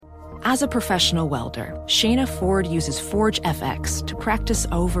As a professional welder, Shayna Ford uses Forge FX to practice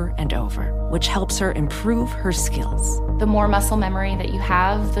over and over, which helps her improve her skills. The more muscle memory that you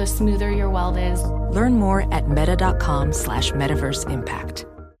have, the smoother your weld is. Learn more at meta.com/metaverseimpact.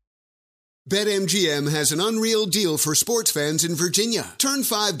 BetMGM has an unreal deal for sports fans in Virginia. Turn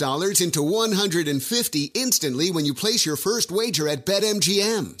 $5 into $150 instantly when you place your first wager at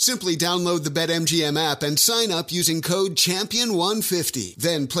BetMGM. Simply download the BetMGM app and sign up using code CHAMPION150.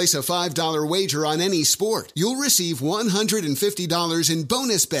 Then place a $5 wager on any sport. You'll receive $150 in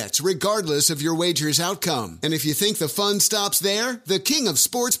bonus bets regardless of your wager's outcome. And if you think the fun stops there, the King of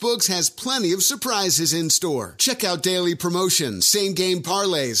Sportsbooks has plenty of surprises in store. Check out daily promotions, same-game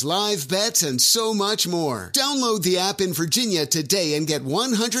parlays, live bets, and so much more. Download the app in Virginia today and get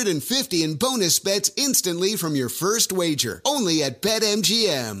 $150 in bonus bets instantly from your first wager. Only at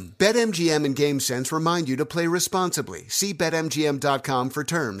BetMGM. BetMGM and GameSense remind you to play responsibly. See BetMGM.com for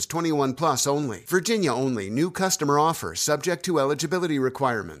terms. 21 plus only. Virginia only. New customer offer. Subject to eligibility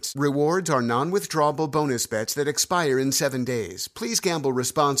requirements. Rewards are non-withdrawable bonus bets that expire in 7 days. Please gamble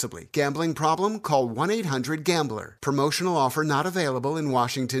responsibly. Gambling problem? Call 1-800-GAMBLER. Promotional offer not available in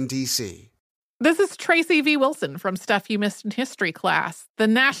Washington, D.C. This is Tracy V. Wilson from Stuff You Missed in History class. The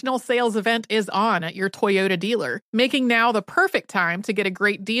national sales event is on at your Toyota dealer, making now the perfect time to get a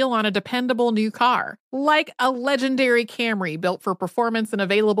great deal on a dependable new car. Like a legendary Camry built for performance and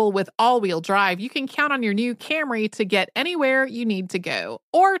available with all-wheel drive, you can count on your new Camry to get anywhere you need to go.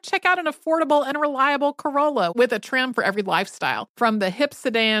 Or check out an affordable and reliable Corolla with a trim for every lifestyle. From the hip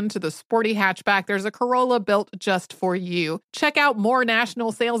sedan to the sporty hatchback, there's a Corolla built just for you. Check out more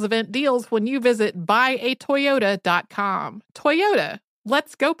national sales event deals when you visit buyatoyota.com. Toyota,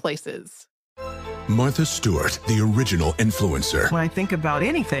 let's go places. Martha Stewart, the original influencer. When I think about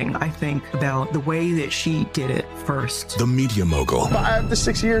anything, I think about the way that she did it first. The media mogul. 5 to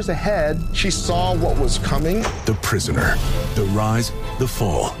 6 years ahead, she saw what was coming. The prisoner. The rise, the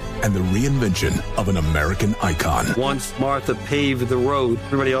fall, and the reinvention of an American icon. Once Martha paved the road,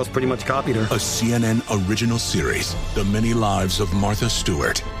 everybody else pretty much copied her. A CNN original series, The Many Lives of Martha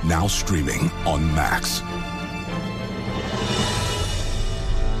Stewart, now streaming on Max.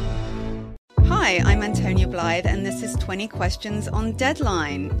 Hi, I'm Antonia Blythe, and this is 20 Questions on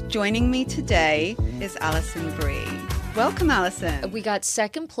Deadline. Joining me today is Alison Brie. Welcome, Alison. We got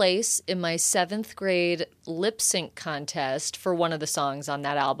second place in my 7th grade lip sync contest for one of the songs on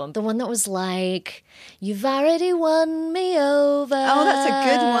that album. The one that was like, "You've already won me over." Oh, that's a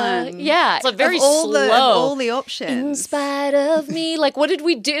good one. Yeah. It's a very slow. Of all the options. In spite of me. Like, what did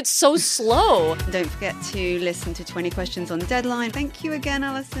we do? It's so slow. Don't forget to listen to 20 Questions on Deadline. Thank you again,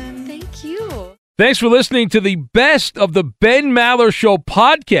 Alison. Thank you. Thanks for listening to the Best of the Ben Maller Show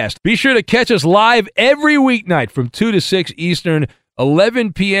podcast. Be sure to catch us live every weeknight from 2 to 6 Eastern,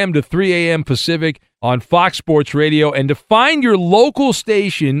 11 p.m. to 3 a.m. Pacific on Fox Sports Radio. And to find your local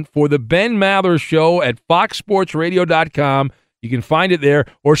station for the Ben Maller Show at foxsportsradio.com, you can find it there,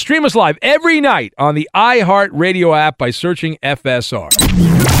 or stream us live every night on the iHeartRadio app by searching FSR.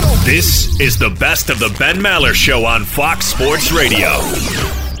 This is the Best of the Ben Maller Show on Fox Sports Radio.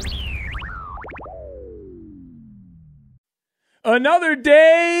 Another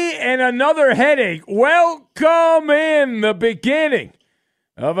day and another headache. Welcome in the beginning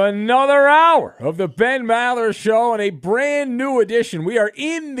of another hour of the Ben Maller Show and a brand new edition. We are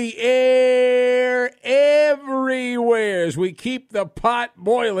in the air everywhere as we keep the pot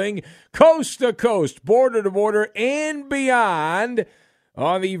boiling coast to coast, border to border, and beyond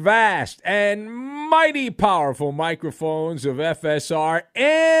on the vast and mighty powerful microphones of FSR,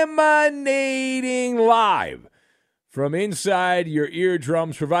 emanating live from inside your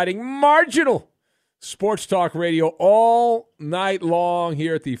eardrums, providing marginal sports talk radio all night long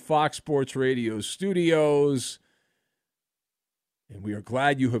here at the Fox Sports Radio studios. And we are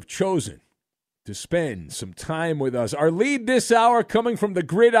glad you have chosen to spend some time with us. Our lead this hour coming from the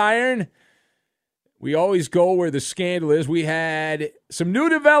gridiron. We always go where the scandal is. We had some new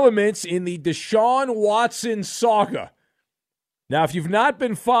developments in the Deshaun Watson saga. Now, if you've not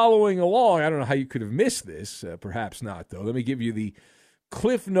been following along, I don't know how you could have missed this. Perhaps not, though. Let me give you the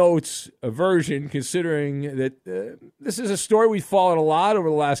Cliff Notes version, considering that this is a story we've followed a lot over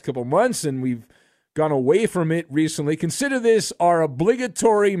the last couple months, and we've gone away from it recently. Consider this our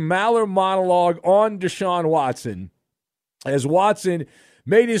obligatory Maller monologue on Deshaun Watson, as Watson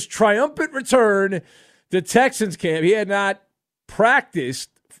made his triumphant return to Texans camp. He had not practiced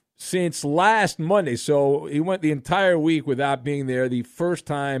since last Monday, so he went the entire week without being there, the first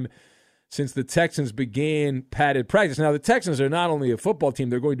time since the Texans began padded practice. Now, the Texans are not only a football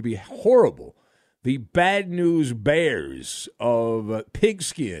team, they're going to be horrible. The bad news bears of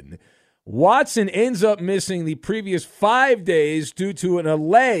pigskin Watson ends up missing the previous 5 days due to an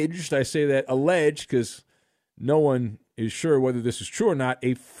alleged, I say that alleged because no one is sure whether this is true or not,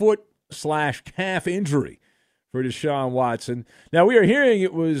 a foot/calf injury for Deshaun Watson. Now, we are hearing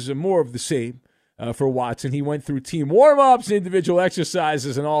it was more of the same for Watson. He went through team warm-ups, individual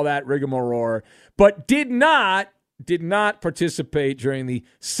exercises, and all that rigmarole, but did not participate during the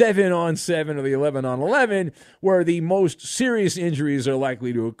 7-on-7 or the 11-on-11, where the most serious injuries are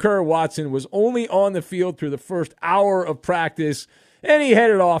likely to occur. Watson was only on the field through the first hour of practice, and he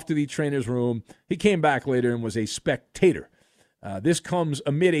headed off to the trainer's room. He came back later and was a spectator. This comes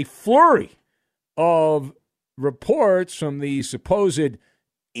amid a flurry of reports from the supposed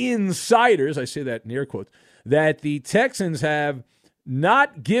insiders, I say that in air quotes, that the Texans have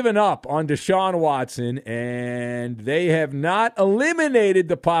not given up on Deshaun Watson, and they have not eliminated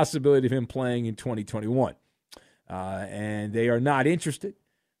the possibility of him playing in 2021. And they are not interested,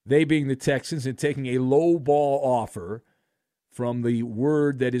 they being the Texans, in taking a low ball offer from the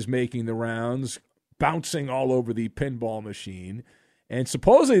word that is making the rounds, bouncing all over the pinball machine. And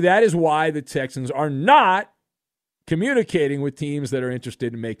supposedly that is why the Texans are not communicating with teams that are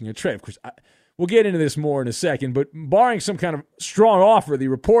interested in making a trade. Of course, we'll get into this more in a second, but barring some kind of strong offer, the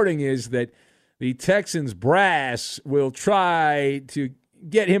reporting is that the Texans brass will try to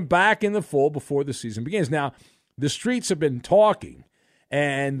get him back in the fold before the season begins. Now, the streets have been talking,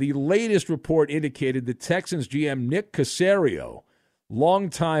 and the latest report indicated the Texans GM Nick Caserio,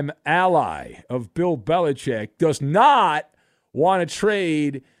 longtime ally of Bill Belichick, does not want to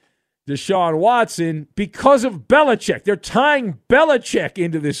trade Deshaun Watson because of Belichick. They're tying Belichick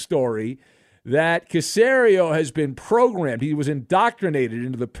into this story, that Caserio has been programmed. He was indoctrinated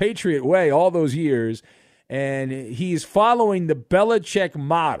into the Patriot way all those years, and he's following the Belichick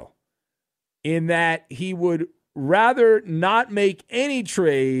model in that he would rather not make any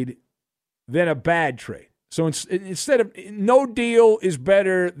trade than a bad trade. So instead of no deal is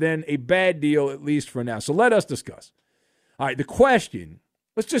better than a bad deal, at least for now. So let us discuss. All right, the question,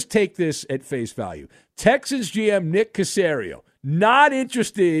 let's just take this at face value. Texans GM Nick Caserio, not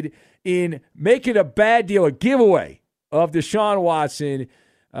interested in making a bad deal, a giveaway of Deshaun Watson,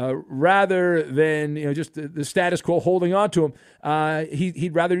 rather than just the status quo, holding on to him.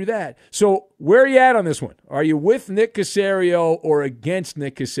 He'd rather do that. So where are you at on this one? Are you with Nick Caserio or against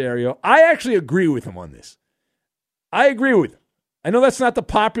Nick Caserio? I actually agree with him on this. I agree with him. I know that's not the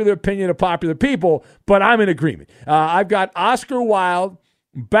popular opinion of popular people, but I'm in agreement. I've got Oscar Wilde,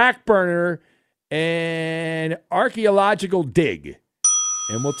 back burner, and archaeological dig.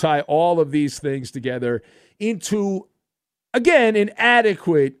 And we'll tie all of these things together into, again, an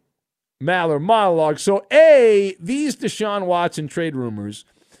adequate Maller monologue. So, these Deshaun Watson trade rumors,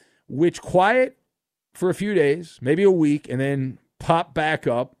 which quiet for a few days, maybe a week, and then pop back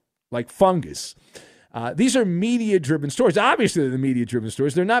up like fungus. These are media-driven stories. Obviously, they're the media-driven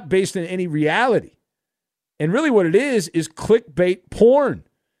stories. They're not based on any reality. And really what it is clickbait porn.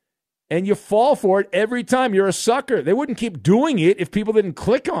 And you fall for it every time. You're a sucker. They wouldn't keep doing it if people didn't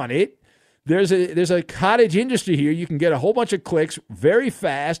click on it. There's a cottage industry here. You can get a whole bunch of clicks very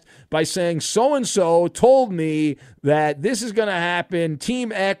fast by saying so-and-so told me that this is going to happen.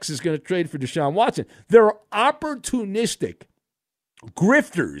 Team X is going to trade for Deshaun Watson. There are opportunistic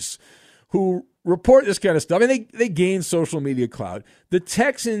grifters who report this kind of stuff, and they gain social media clout. The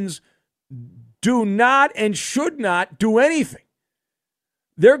Texans do not and should not do anything.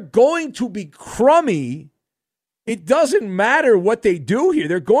 They're going to be crummy. It doesn't matter what they do here.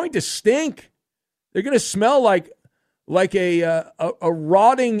 They're going to stink. They're going to smell like a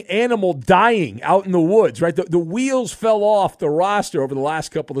rotting animal dying out in the woods, right? The wheels fell off the roster over the last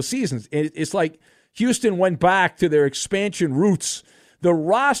couple of seasons. It's like Houston went back to their expansion roots. The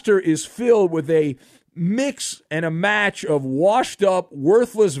roster is filled with a mix and a match of washed up,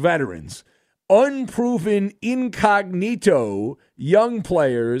 worthless veterans, unproven incognito young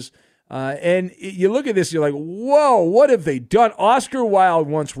players. And you look at this, you're like, whoa, what have they done? Oscar Wilde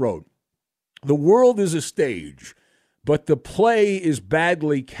once wrote, "The world is a stage, but the play is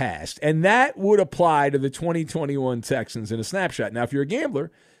badly cast." And that would apply to the 2021 Texans in a snapshot. Now, if you're a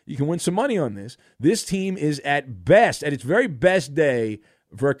gambler, you can win some money on this. This team is at its very best day,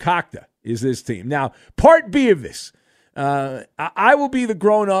 verkakta is this team. Now, part B of this, I will be the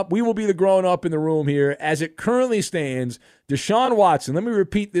grown-up. We will be the grown-up in the room here. As it currently stands, Deshaun Watson, let me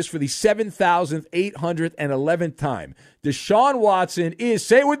repeat this for the 7,811th time. Deshaun Watson is,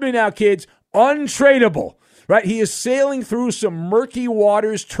 say it with me now, kids, untradeable. Right? He is sailing through some murky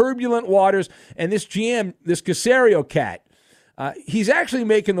waters, turbulent waters, and this GM, this Caserio cat, he's actually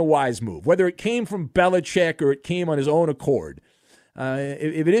making the wise move, whether it came from Belichick or it came on his own accord.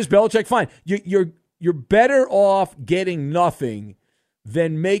 If it is Belichick, fine. You're better off getting nothing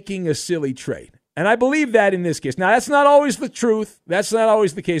than making a silly trade. And I believe that in this case. Now, that's not always the truth. That's not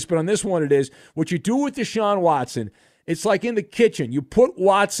always the case. But on this one, it is. What you do with Deshaun Watson, it's like in the kitchen. You put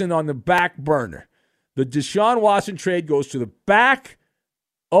Watson on the back burner. The Deshaun Watson trade goes to the back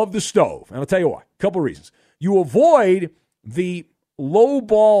of the stove. And I'll tell you why. A couple reasons. You avoid the low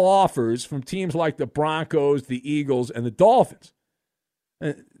ball offers from teams like the Broncos, the Eagles, and the Dolphins.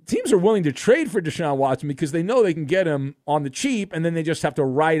 Teams are willing to trade for Deshaun Watson because they know they can get him on the cheap, and then they just have to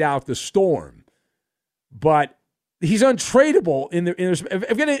ride out the storm. But he's untradeable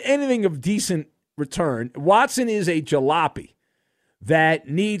if getting anything of decent return. Watson is a jalopy that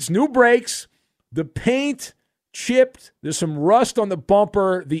needs new brakes, the paint chipped, there's some rust on the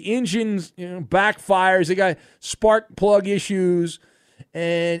bumper, the engine's backfires, they got spark plug issues,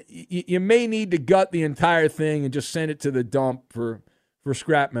 and you may need to gut the entire thing and just send it to the dump for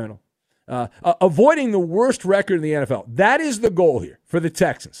scrap metal. Avoiding the worst record in the NFL. That is the goal here for the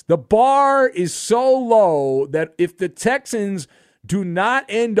Texans. The bar is so low that if the Texans do not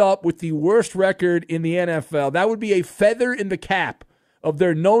end up with the worst record in the NFL, that would be a feather in the cap of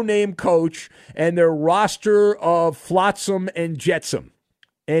their no-name coach and their roster of flotsam and jetsam.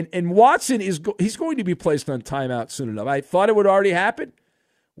 And Watson he's going to be placed on timeout soon enough. I thought it would already happen.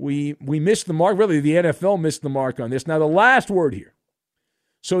 We missed the mark. Really, the NFL missed the mark on this. Now, the last word here.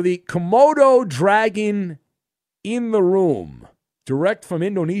 So the Komodo dragon in the room, direct from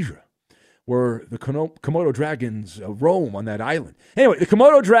Indonesia, where the Komodo dragons roam on that island. Anyway, the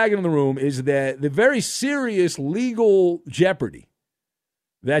Komodo dragon in the room is the very serious legal jeopardy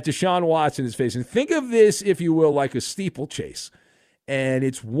that Deshaun Watson is facing. Think of this, if you will, like a steeplechase. And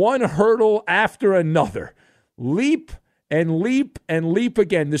it's one hurdle after another. Leap and leap and leap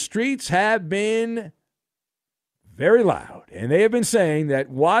again. The streets have been very loud. And they have been saying that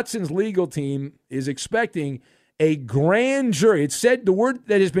Watson's legal team is expecting a grand jury. It's said, the word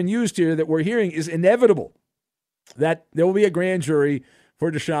that has been used here that we're hearing is inevitable, that there will be a grand jury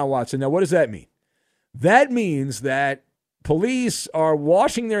for Deshaun Watson. Now, what does that mean? That means that police are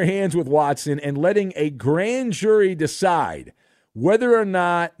washing their hands with Watson and letting a grand jury decide whether or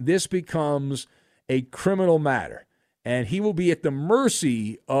not this becomes a criminal matter. And he will be at the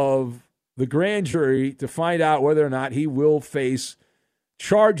mercy of the grand jury to find out whether or not he will face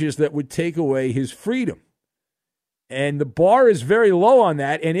charges that would take away his freedom. And the bar is very low on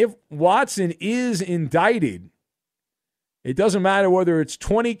that. And if Watson is indicted, it doesn't matter whether it's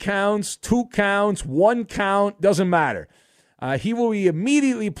 20 counts, 2 counts, 1 count, doesn't matter. He will be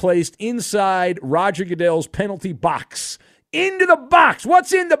immediately placed inside Roger Goodell's penalty box. Into the box.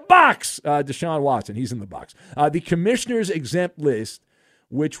 What's in the box? Deshaun Watson. He's in the box. The commissioner's exempt list,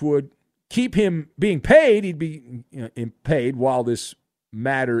 which would keep him being paid. He'd be paid while this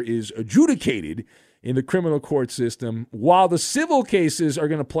matter is adjudicated in the criminal court system, while the civil cases are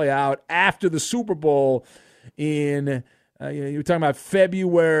going to play out after the Super Bowl in, you're talking about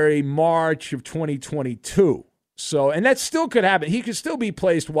February, March of 2022. So, and that still could happen. He could still be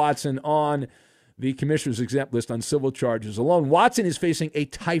placed, Watson, on the commissioner's exempt list on civil charges alone. Watson is facing a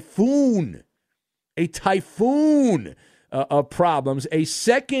typhoon of problems. A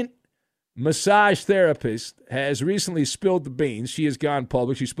second massage therapist has recently spilled the beans. She has gone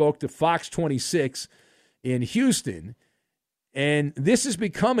public. She spoke to Fox 26 in Houston. And this is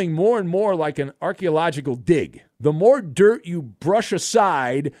becoming more and more like an archaeological dig. The more dirt you brush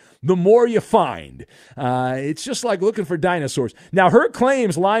aside, the more you find. It's just like looking for dinosaurs. Now, her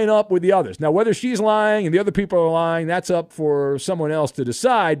claims line up with the others. Now, whether she's lying and the other people are lying, that's up for someone else to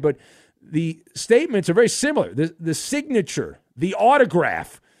decide. But the statements are very similar. The signature, the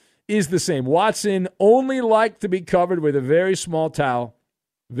autograph is the same. Watson only liked to be covered with a very small towel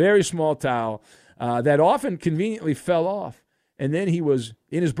that often conveniently fell off. And then he was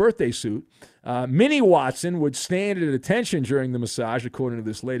in his birthday suit. Mini Watson would stand at attention during the massage, according to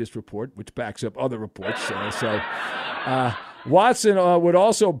this latest report, which backs up other reports. Watson would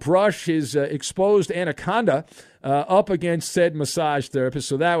also brush his exposed anaconda up against said massage therapist,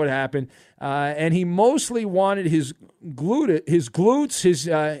 so that would happen. And he mostly wanted his glutes,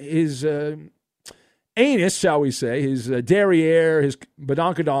 his anus, shall we say, his derriere, his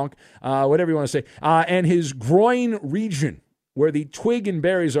badonkadonk, whatever you want to say, and his groin region, where the twig and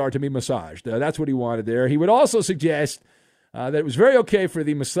berries are to be massaged. That's what he wanted there. He would also suggest that it was very okay for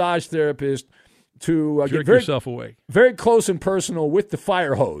the massage therapist to get yourself away, very close and personal with the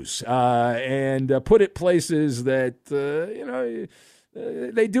fire hose and put it places that,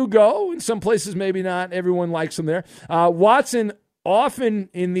 they do go. In some places, maybe not. Everyone likes them there. Watson often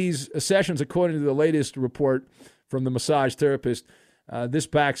in these sessions, according to the latest report from the massage therapist, This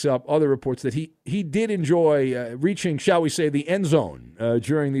backs up other reports that he did enjoy reaching, shall we say, the end zone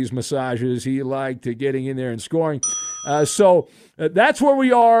during these massages. He liked getting in there and scoring. So that's where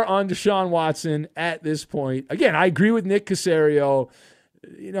we are on Deshaun Watson at this point. Again, I agree with Nick Caserio.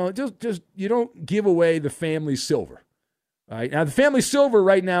 Just you don't give away the family silver. All right? Now, the family silver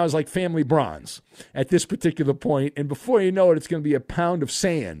right now is like family bronze at this particular point, and before you know it, it's going to be a pound of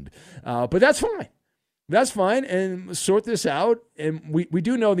sand. But that's fine. That's fine, and sort this out. And we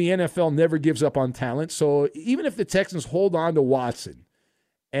do know the NFL never gives up on talent. So even if the Texans hold on to Watson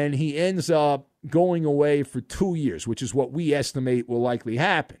and he ends up going away for 2 years, which is what we estimate will likely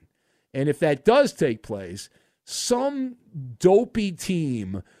happen, and if that does take place, some dopey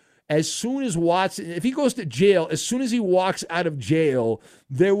team, as soon as Watson, if he goes to jail, as soon as he walks out of jail,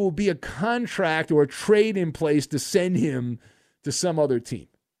 there will be a contract or a trade in place to send him to some other team.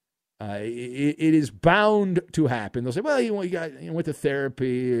 It is bound to happen. They'll say, well, you went to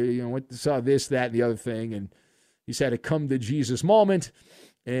therapy, saw this, that, and the other thing, and he's had a come-to-Jesus moment,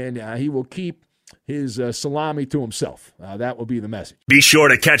 and he will keep his salami to himself. That will be the message. Be sure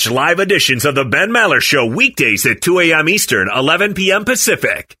to catch live editions of The Ben Maller Show weekdays at 2 a.m. Eastern, 11 p.m.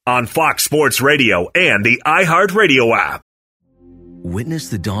 Pacific on Fox Sports Radio and the iHeartRadio app. Witness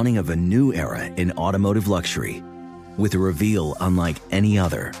the dawning of a new era in automotive luxury with a reveal unlike any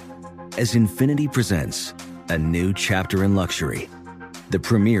other, as Infiniti presents a new chapter in luxury, the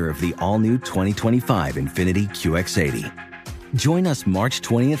premiere of the all-new 2025 Infiniti QX80. Join us March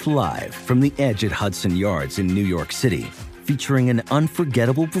 20th live from the Edge at Hudson Yards in New York City, featuring an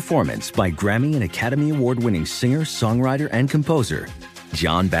unforgettable performance by Grammy and Academy Award-winning singer, songwriter, and composer,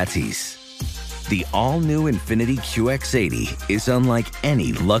 Jon Batiste. The all-new Infiniti QX80 is unlike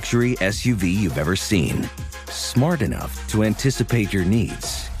any luxury SUV you've ever seen. Smart enough to anticipate your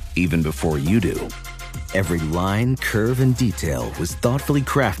needs, even before you do. Every line, curve, and detail was thoughtfully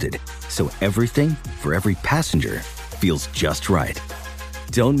crafted so everything for every passenger feels just right.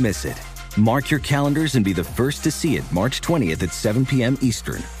 Don't miss it. Mark your calendars and be the first to see it March 20th at 7 p.m.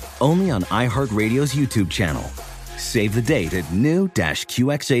 Eastern, only on iHeartRadio's YouTube channel. Save the date at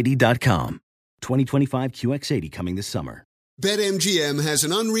new-QX80.com. 2025 QX80 coming this summer. BetMGM has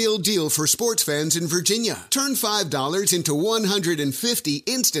an unreal deal for sports fans in Virginia. Turn $5 into $150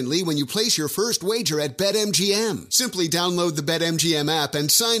 instantly when you place your first wager at BetMGM. Simply download the BetMGM app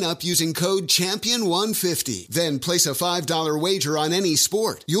and sign up using code CHAMPION150. Then place a $5 wager on any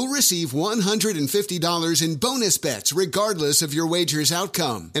sport. You'll receive $150 in bonus bets regardless of your wager's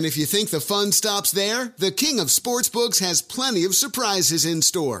outcome. And if you think the fun stops there, the King of Sportsbooks has plenty of surprises in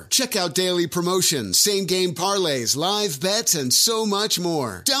store. Check out daily promotions, same-game parlays, live bets, and so much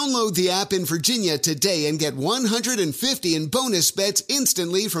more. Download the app in Virginia today and get $150 in bonus bets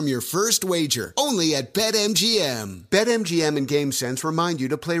instantly from your first wager. Only at BetMGM. BetMGM and GameSense remind you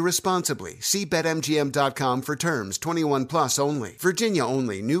to play responsibly. See BetMGM.com for terms. 21 plus only. Virginia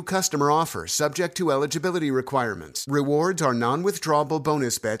only. New customer offer. Subject to eligibility requirements. Rewards are non-withdrawable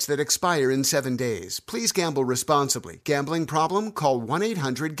bonus bets that expire in 7 days. Please gamble responsibly. Gambling problem? Call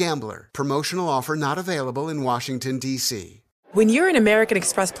 1-800-GAMBLER. Promotional offer not available in Washington, D.C. When you're an American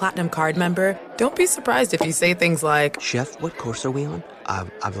Express Platinum Card member, don't be surprised if you say things like, Chef, what course are we on?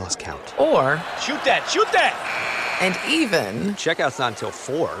 I've lost count. Or, Shoot that! And even, Checkout's not until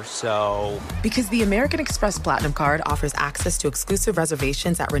 4, so... Because the American Express Platinum Card offers access to exclusive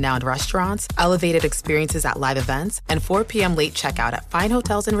reservations at renowned restaurants, elevated experiences at live events, and 4 p.m. late checkout at fine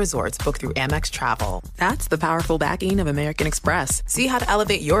hotels and resorts booked through Amex Travel. That's the powerful backing of American Express. See how to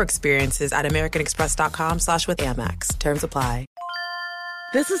elevate your experiences at americanexpress.com/withAmex. Terms apply.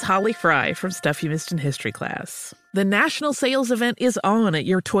 This is Holly Fry from Stuff You Missed in History class. The national sales event is on at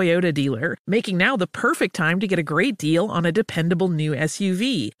your Toyota dealer, making now the perfect time to get a great deal on a dependable new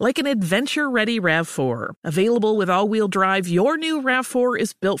SUV, like an adventure-ready RAV4. Available with all-wheel drive, your new RAV4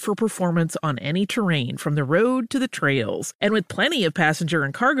 is built for performance on any terrain, from the road to the trails. And with plenty of passenger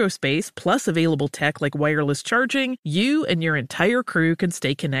and cargo space, plus available tech like wireless charging, you and your entire crew can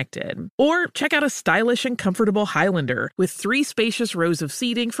stay connected. Or check out a stylish and comfortable Highlander with 3 spacious rows of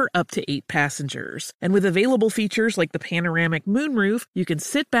seating for up to 8 passengers. And with available features like the panoramic moonroof, you can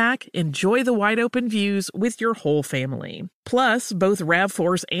sit back, enjoy the wide-open views with your whole family. Plus, both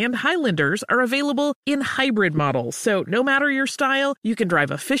RAV4s and Highlanders are available in hybrid models, so no matter your style, you can drive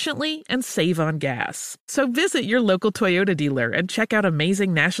efficiently and save on gas. So visit your local Toyota dealer and check out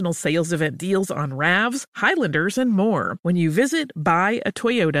amazing national sales event deals on RAVs, Highlanders, and more when you visit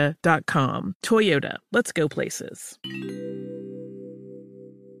buyatoyota.com. Toyota, let's go places.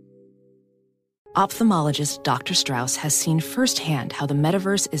 Ophthalmologist Dr. Strauss has seen firsthand how the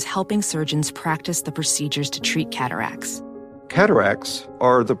metaverse is helping surgeons practice the procedures to treat cataracts. Cataracts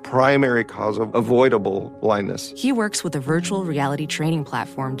are the primary cause of avoidable blindness. He works with a virtual reality training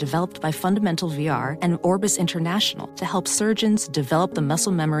platform developed by Fundamental VR and Orbis International to help surgeons develop the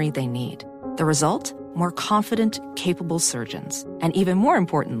muscle memory they need. The result? More confident, capable surgeons. And even more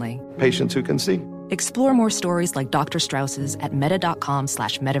importantly, patients who can see. Explore more stories like Dr. Strauss's at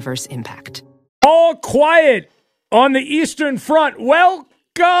meta.com/metaverse impact. All quiet on the Eastern Front.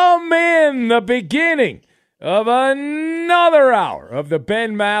 Welcome in the beginning of another hour of the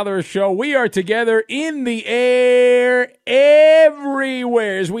Ben Maller Show. We are together in the air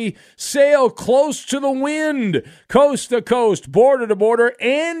everywhere as we sail close to the wind, coast to coast, border to border,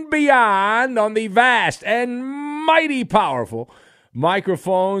 and beyond on the vast and mighty powerful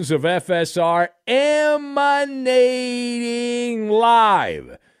microphones of FSR, emanating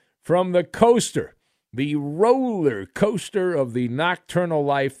live from the coaster, the roller coaster of the nocturnal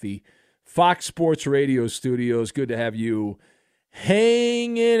life, the Fox Sports Radio studios. Good to have you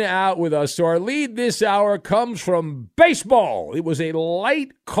hanging out with us. So our lead this hour comes from baseball. It was a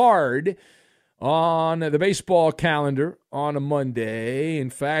light card on the baseball calendar on a Monday. In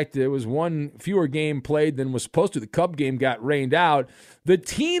fact, there was one fewer game played than was supposed to. The Cub game got rained out. The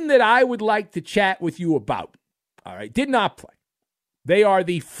team that I would like to chat with you about, all right, did not play. They are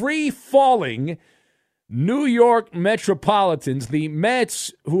the free-falling New York Metropolitans, the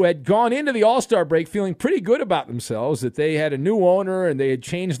Mets, who had gone into the All-Star break feeling pretty good about themselves, that they had a new owner and they had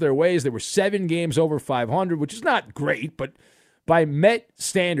changed their ways. They were 7 games over 500, which is not great, but by Met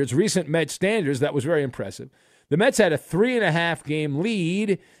standards, recent Met standards, that was very impressive. The Mets had a 3.5-game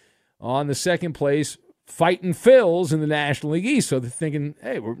lead on the second place fighting Phils in the National League East. So they're thinking,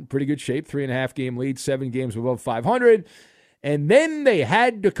 hey, we're in pretty good shape, 3.5-game lead, 7 games above 500. And then they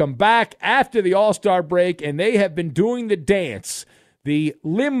had to come back after the All-Star break, and they have been doing the dance, the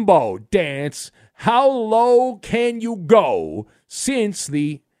limbo dance. How low can you go since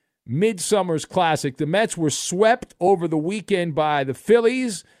the Midsummer's Classic? The Mets were swept over the weekend by the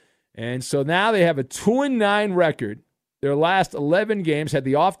Phillies, and so now they have a 2-9 record. Their last 11 games had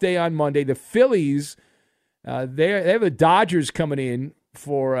the off day on Monday. The Phillies, they have the Dodgers coming in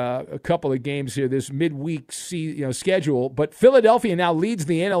for a couple of games here, this midweek schedule. But Philadelphia now leads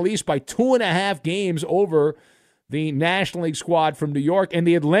the NL East by 2.5 games over the National League squad from New York. And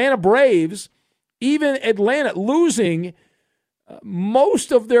the Atlanta Braves, even Atlanta, losing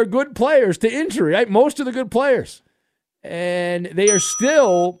most of their good players to injury, right? Most of the good players. And they are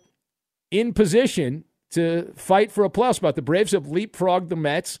still in position to fight for a playoff spot. The Braves have leapfrogged the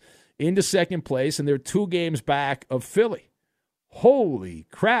Mets into second place, and they're 2 games back of Philly. Holy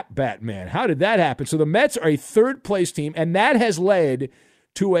crap, Batman. How did that happen? So the Mets are a third-place team, and that has led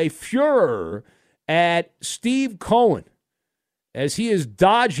to a furor at Steve Cohen as he is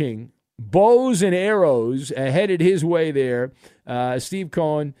dodging bows and arrows headed his way there. Steve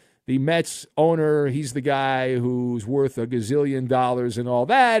Cohen, the Mets owner, he's the guy who's worth $1 gazillion and all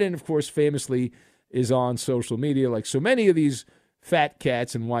that, and, of course, famously is on social media like so many of these fat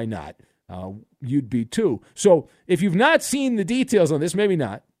cats, and why not? You'd be too. So if you've not seen the details on this, maybe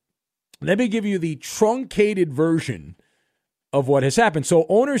not, let me give you the truncated version of what has happened. So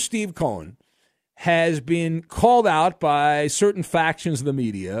owner Steve Cohen has been called out by certain factions of the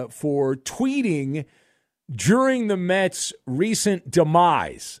media for tweeting during the Mets' recent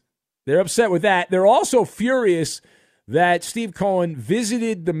demise. They're upset with that. They're also furious that Steve Cohen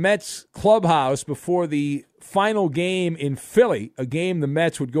visited the Mets clubhouse before the final game in Philly, a game the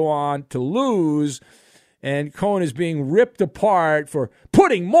Mets would go on to lose, and Cohen is being ripped apart for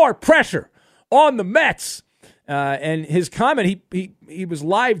putting more pressure on the Mets. And his comment, he was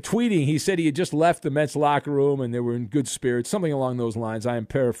live tweeting. He said he had just left the Mets locker room and they were in good spirits, something along those lines. I am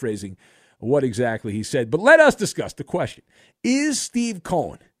paraphrasing what exactly he said. But let us discuss the question. Is Steve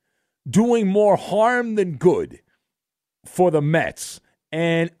Cohen doing more harm than good for the Mets?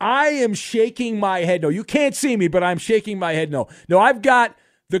 And I am shaking my head no. You can't see me, but I'm shaking my head no. No, I've got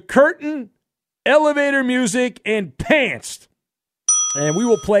the curtain, elevator music, and pantsed. And we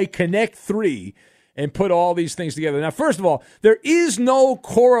will play Connect 3 and put all these things together. Now, first of all, there is no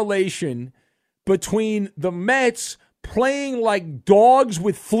correlation between the Mets playing like dogs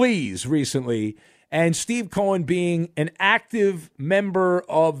with fleas recently and Steve Cohen being an active member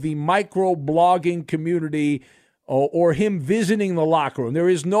of the micro-blogging community or him visiting the locker room. There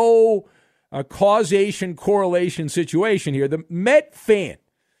is no causation, correlation situation here. The Met fan,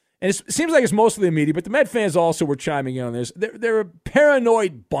 and it seems like it's mostly the media, but the Met fans also were chiming in on this. They're a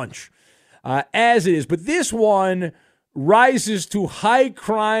paranoid bunch, as it is. But this one rises to high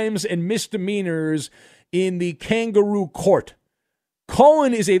crimes and misdemeanors in the kangaroo court.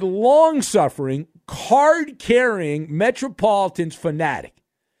 Cohen is a long-suffering, card-carrying Metropolitans fanatic.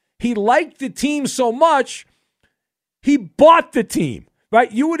 He liked the team so much, he bought the team, right?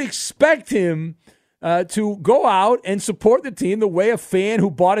 You would expect him to go out and support the team the way a fan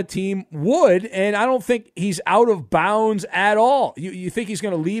who bought a team would, and I don't think he's out of bounds at all. You think he's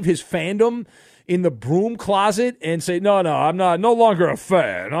going to leave his fandom in the broom closet and say, no, I'm no longer a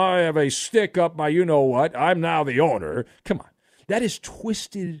fan. I have a stick up my you-know-what. I'm now the owner. Come on. That is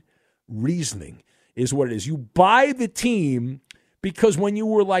twisted reasoning is what it is. You buy the team because when you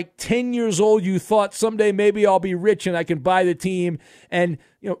were like 10 years old, you thought someday maybe I'll be rich and I can buy the team. And,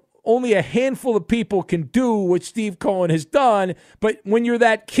 only a handful of people can do what Steve Cohen has done. But when you're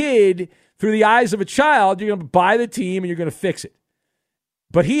that kid, through the eyes of a child, you're going to buy the team and you're going to fix it.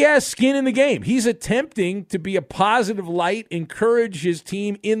 But he has skin in the game. He's attempting to be a positive light, encourage his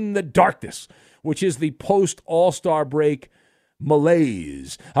team in the darkness, which is the post-All-Star break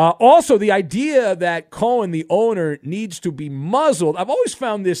malaise. Also, the idea that Cohen, the owner, needs to be muzzled, I've always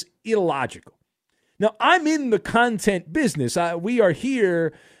found this illogical. Now, I'm in the content business. We are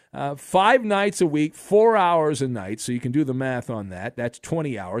here 5 nights a week, 4 hours a night, so you can do the math on that. That's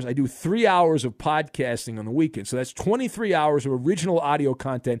 20 hours. I do 3 hours of podcasting on the weekend, so that's 23 hours of original audio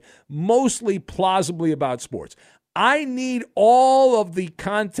content, mostly plausibly about sports. I need all of the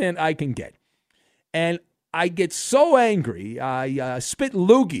content I can get, and I get so angry, I spit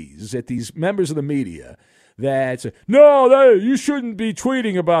loogies at these members of the media that say, no, you shouldn't be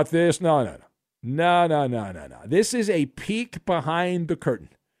tweeting about this. No. This is a peek behind the curtain.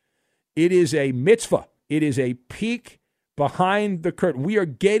 It is a mitzvah. It is a peek behind the curtain. We are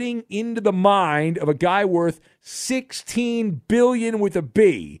getting into the mind of a guy worth $16 billion with a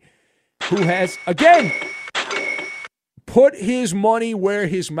B who has, again, put his money where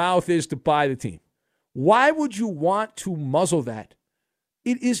his mouth is to buy the team. Why would you want to muzzle that?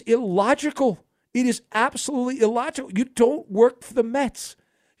 It is illogical. It is absolutely illogical. You don't work for the Mets.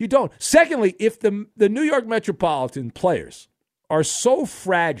 You don't. Secondly, if the New York Metropolitan players are so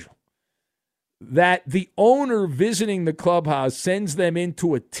fragile that the owner visiting the clubhouse sends them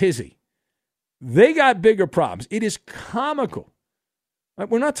into a tizzy, they got bigger problems. It is comical.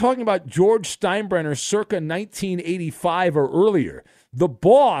 We're not talking about George Steinbrenner circa 1985 or earlier. The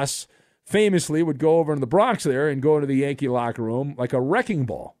boss famously would go over in the Bronx there and go into the Yankee locker room like a wrecking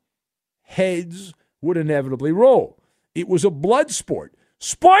ball. Heads would inevitably roll. It was a blood sport.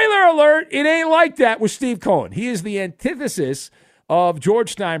 Spoiler alert, it ain't like that with Steve Cohen. He is the antithesis of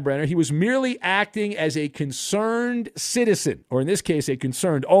George Steinbrenner. He was merely acting as a concerned citizen, or in this case, a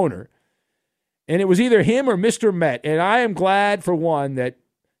concerned owner. And it was either him or Mr. Met. And I am glad, for one, that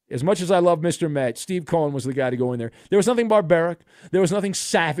as much as I love Mr. Met, Steve Cohen was the guy to go in there. There was nothing barbaric. There was nothing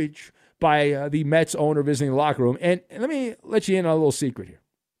savage by the Mets owner visiting the locker room. And let me let you in on a little secret here.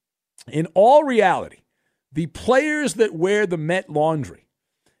 In all reality, the players that wear the Met laundry,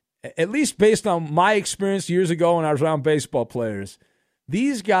 at least based on my experience years ago when I was around baseball players,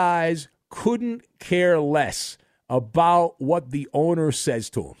 these guys couldn't care less about what the owner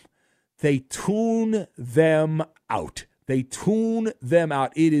says to them. They tune them out.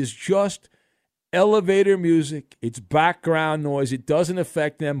 It is just elevator music. It's background noise. It doesn't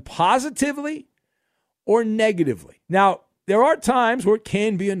affect them positively or negatively. Now, there are times where it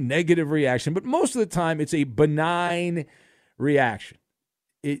can be a negative reaction, but most of the time it's a benign reaction.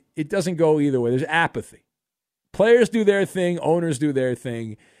 It doesn't go either way. There's apathy. Players do their thing, owners do their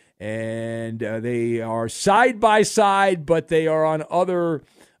thing, and they are side by side, but they are on other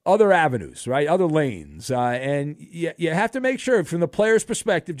avenues, right? Other lanes. And you have to make sure, from the player's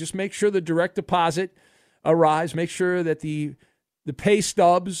perspective, just make sure the direct deposit arrives. Make sure that the pay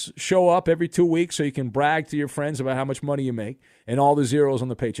stubs show up every 2 weeks so you can brag to your friends about how much money you make and all the zeros on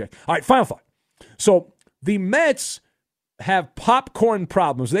the paycheck. All right, final thought. So the Mets have popcorn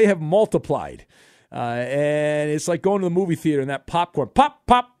problems. They have multiplied. And it's like going to the movie theater and that popcorn. Pop,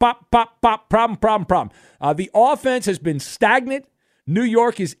 problem. The offense has been stagnant. New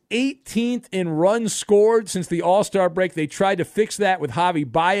York is 18th in runs scored since the All-Star break. They tried to fix that with Javi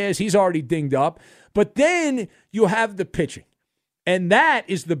Baez. He's already dinged up. But then you have the pitching. And that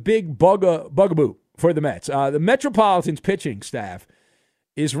is the big bugaboo for the Mets. The Metropolitans pitching staff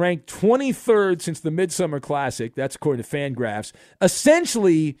is ranked 23rd since the Midsummer Classic. That's according to Fangraphs.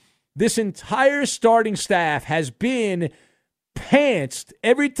 Essentially, this entire starting staff has been pantsed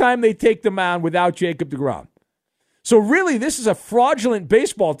every time they take the mound without Jacob deGrom. So really, this is a fraudulent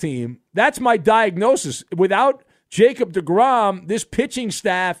baseball team. That's my diagnosis. Without Jacob deGrom, this pitching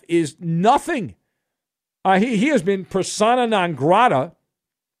staff is nothing. He has been persona non grata.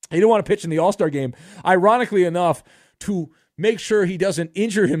 He didn't want to pitch in the All-Star game, ironically enough, to make sure he doesn't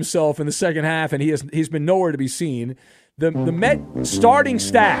injure himself in the second half, and he's been nowhere to be seen. The Mets starting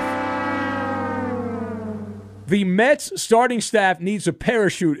staff needs a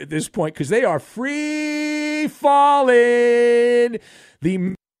parachute at this point because they are free falling.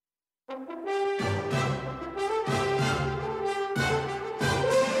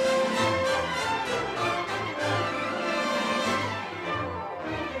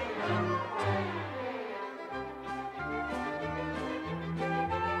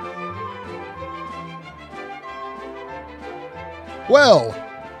 Well,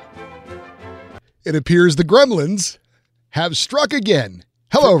 it appears the Gremlins have struck again.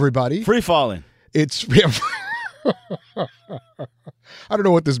 Hello, everybody. Free falling. It's I don't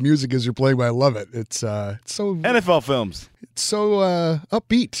know what this music is you're playing, but I love it. It's so NFL films. It's so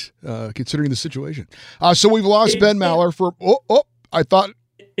upbeat considering the situation. So we've lost Ben Maller for. I thought.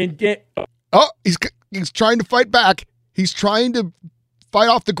 He's trying to fight back. He's trying to fight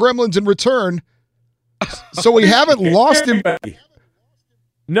off the Gremlins in return. So we haven't lost him.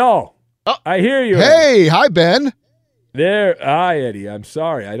 No. I hear you. Hey, hi, Ben. Hi, Eddie. I'm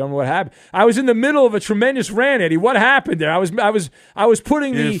sorry. I don't know what happened. I was in the middle of a tremendous rant, Eddie. What happened there? I was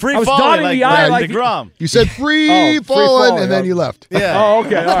putting the free I was falling dotting like the I like DeGrom. You said free falling, and then you left. Yeah. Oh,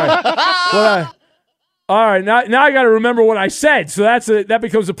 okay. All right. All right. Now I got to remember what I said. So that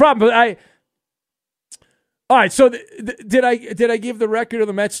becomes a problem. But all right. So did I give the record of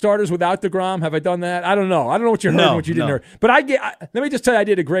the Mets starters without DeGrom? Have I done that? I don't know. I don't know what you heard and what you didn't hear. But let me just tell you, I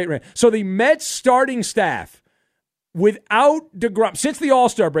did a great rant. So the Mets starting staff without DeGrom, since the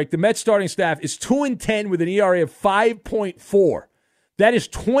All-Star break, the Mets starting staff is 2-10 with an ERA of 5.4. That is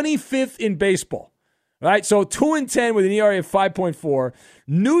 25th in baseball. All right. So 2-10 with an ERA of 5.4.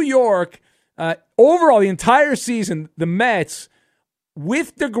 New York, overall the entire season, the Mets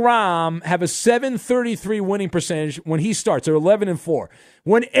with DeGrom have a .733 winning percentage when he starts. They're 11-4.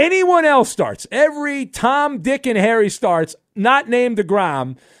 When anyone else starts, every Tom, Dick, and Harry starts, not named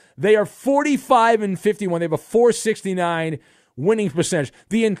DeGrom, they are 45-51. They have a .469 winning percentage.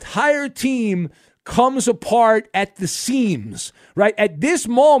 The entire team comes apart at the seams, right? At this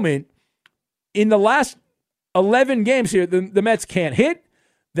moment, in the last 11 games here, the Mets can't hit,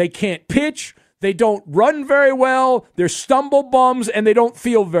 they can't pitch, they don't run very well, they're stumble bums, and they don't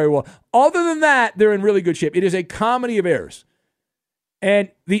feel very well. Other than that, they're in really good shape. It is a comedy of errors. And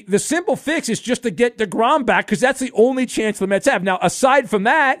the simple fix is just to get DeGrom back because that's the only chance the Mets have. Now, aside from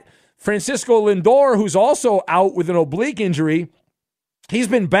that, Francisco Lindor, who's also out with an oblique injury, he's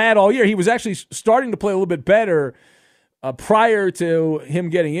been bad all year. He was actually starting to play a little bit better prior to him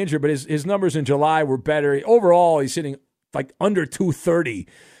getting injured, but his numbers in July were better. Overall, he's sitting like under 230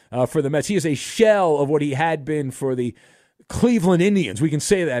 for the Mets. He is a shell of what he had been for the Cleveland Indians. We can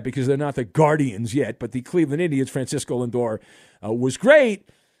say that because they're not the Guardians yet, but the Cleveland Indians, Francisco Lindor, was great.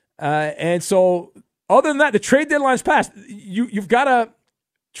 And so other than that, the trade deadline's passed. You've got to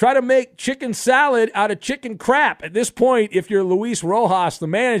try to make chicken salad out of chicken crap at this point if you're Luis Rojas, the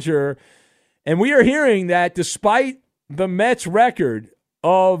manager. And we are hearing that despite the Mets' record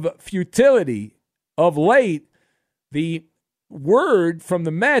of futility of late, the word from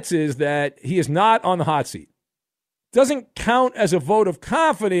the Mets is that he is not on the hot seat. Doesn't count as a vote of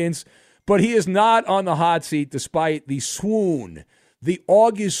confidence, but he is not on the hot seat despite the swoon, the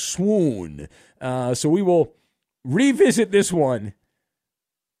August swoon. So we will revisit this one.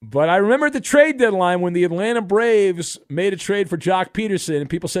 But I remember at the trade deadline when the Atlanta Braves made a trade for Jock Peterson and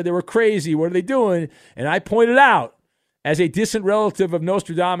people said they were crazy. What are they doing? And I pointed out, as a distant relative of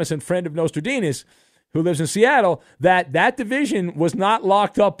Nostradamus and friend of Nostradamus, who lives in Seattle, that division was not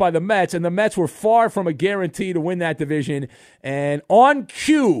locked up by the Mets, and the Mets were far from a guarantee to win that division. And on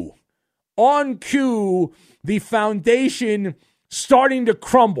cue, the foundation starting to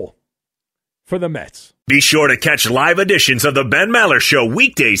crumble for the Mets. Be sure to catch live editions of The Ben Maller Show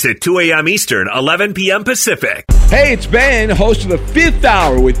weekdays at 2 a.m. Eastern, 11 p.m. Pacific. Hey, it's Ben, host of The Fifth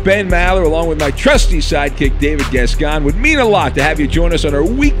Hour with Ben Maller, along with my trusty sidekick, David Gascon. Would mean a lot to have you join us on our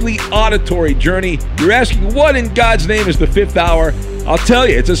weekly auditory journey. You're asking, what in God's name is The Fifth Hour? I'll tell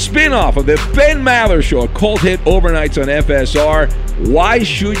you, it's a spin-off of The Ben Maller Show, a cult hit overnights on FSR. Why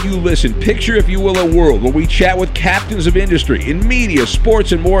should you listen? Picture, if you will, a world where we chat with captains of industry in media,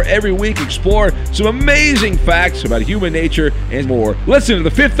 sports, and more every week. Explore some amazing facts about human nature and more. Listen to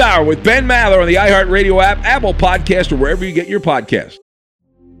The Fifth Hour with Ben Maller on the iHeartRadio app, Apple Podcast, or wherever you get your podcasts.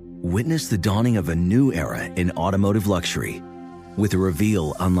 Witness the dawning of a new era in automotive luxury with a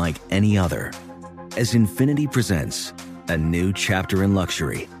reveal unlike any other as Infiniti presents a new chapter in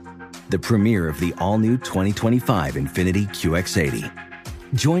luxury, the premiere of the all-new 2025 Infiniti QX80.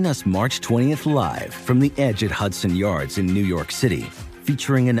 Join us March 20th live from the Edge at Hudson Yards in New York City,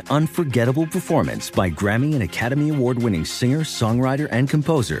 featuring an unforgettable performance by Grammy and Academy Award-winning singer, songwriter, and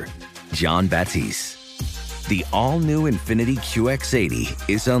composer, Jon Batiste. The all-new Infiniti QX80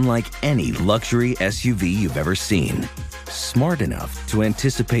 is unlike any luxury SUV you've ever seen. Smart enough to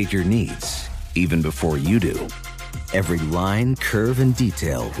anticipate your needs, even before you do. Every line, curve, and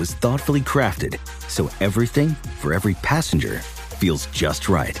detail was thoughtfully crafted, so everything for every passenger feels just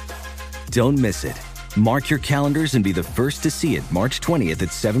right. Don't miss it. Mark your calendars and be the first to see it March 20th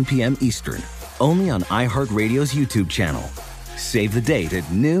at 7 p.m. Eastern, only on iHeartRadio's YouTube channel. Save the date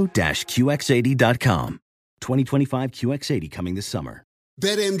at new-QX80.com. 2025 QX80 coming this summer.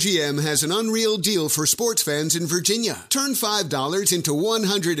 BetMGM has an unreal deal for sports fans in Virginia. Turn $5 into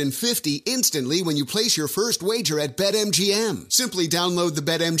 $150 instantly when you place your first wager at BetMGM. Simply download the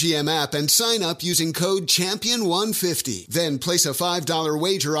BetMGM app and sign up using code Champion150. Then place a $5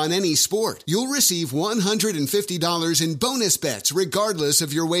 wager on any sport. You'll receive $150 in bonus bets regardless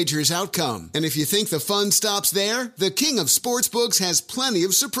of your wager's outcome. And if you think the fun stops there, the King of Sportsbooks has plenty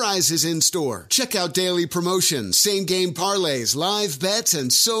of surprises in store. Check out daily promotions, same-game parlays, live bets,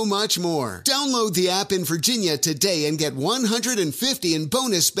 and so much more. Download the app in Virginia today and get $150 in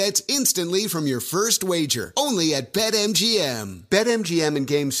bonus bets instantly from your first wager. Only at BetMGM. BetMGM and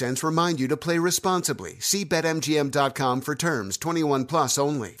GameSense remind you to play responsibly. See BetMGM.com for terms. 21 plus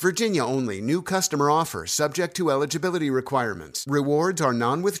only. Virginia only. New customer offer. Subject to eligibility requirements. Rewards are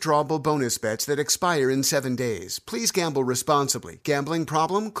non-withdrawable bonus bets that expire in 7 days. Please gamble responsibly. Gambling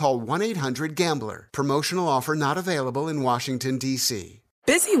problem? Call 1-800-GAMBLER. Promotional offer not available in Washington, D.C.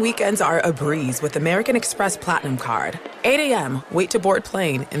 Busy weekends are a breeze with American Express Platinum Card. 8 a.m., wait to board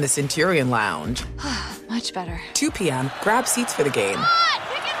plane in the Centurion Lounge. Much better. 2 p.m., grab seats for the game.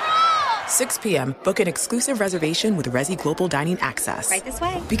 6 p.m., book an exclusive reservation with Resy Global Dining Access. Right this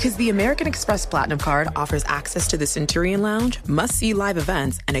way. Because the American Express Platinum Card offers access to the Centurion Lounge, must-see live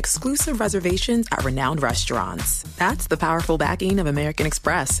events, and exclusive reservations at renowned restaurants. That's the powerful backing of American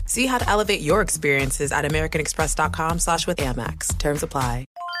Express. See how to elevate your experiences at americanexpress.com/withAmex. Terms apply.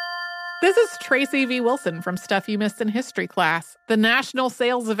 This is Tracy V. Wilson from Stuff You Missed in History Class. The national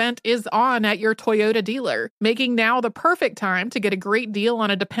sales event is on at your Toyota dealer, making now the perfect time to get a great deal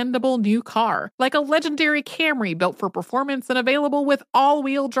on a dependable new car. Like a legendary Camry built for performance and available with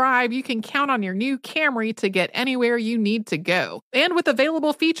all-wheel drive, you can count on your new Camry to get anywhere you need to go. And with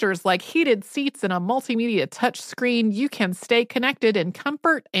available features like heated seats and a multimedia touchscreen, you can stay connected in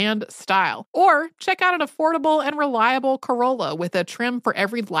comfort and style. Or check out an affordable and reliable Corolla with a trim for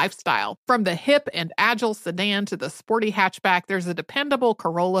every lifestyle. From the hip and agile sedan to the sporty hatchback, there's a dependable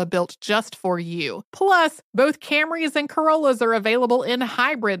Corolla built just for you. Plus, both Camrys and Corollas are available in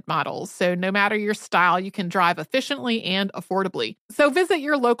hybrid models, so no matter your style, you can drive efficiently and affordably. So visit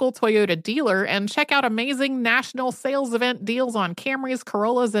your local Toyota dealer and check out amazing national sales event deals on Camrys,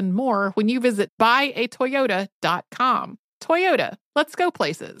 Corollas, and more when you visit buyatoyota.com. Toyota, let's go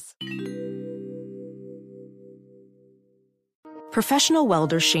places. Professional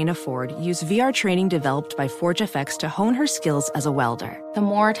welder Shayna Ford used VR training developed by ForgeFX to hone her skills as a welder. The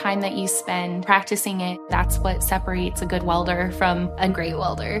more time that you spend practicing it, that's what separates a good welder from a great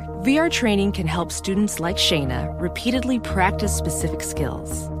welder. VR training can help students like Shayna repeatedly practice specific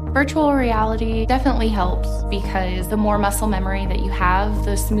skills. Virtual reality definitely helps because the more muscle memory that you have,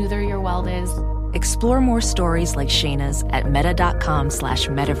 the smoother your weld is. Explore more stories like Shayna's at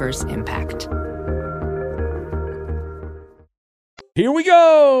meta.com/metaverseimpact. Here we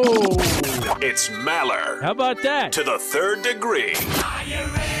go. It's Maller. How about that? To the third degree.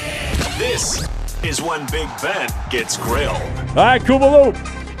 This is when Big Ben gets grilled. All right, Koopaloop.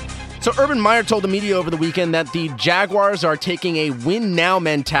 So Urban Meyer told the media over the weekend that the Jaguars are taking a win-now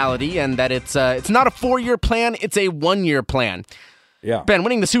mentality and that it's not a 4-year plan, it's a 1-year plan. Yeah. Ben,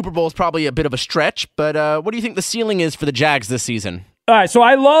 winning the Super Bowl is probably a bit of a stretch, but what do you think the ceiling is for the Jags this season? All right, so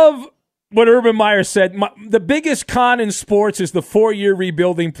I love what Urban Meyer said. The biggest con in sports is the 4-year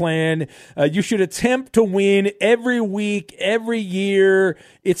rebuilding plan. You should attempt to win every week, every year.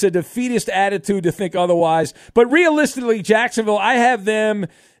 It's a defeatist attitude to think otherwise. But realistically, Jacksonville, I have them,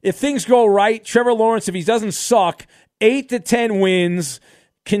 if things go right, Trevor Lawrence, if he doesn't suck, 8 to 10 wins,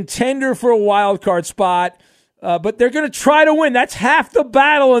 contender for a wild card spot. But they're going to try to win. That's half the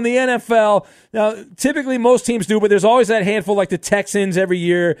battle in the NFL. Now, typically most teams do, but there's always that handful like the Texans every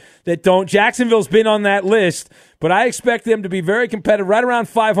year that don't. Jacksonville's been on that list, but I expect them to be very competitive, right around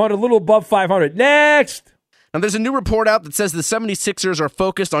 500, a little above 500. Next! Now, there's a new report out that says the 76ers are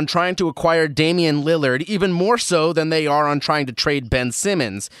focused on trying to acquire Damian Lillard, even more so than they are on trying to trade Ben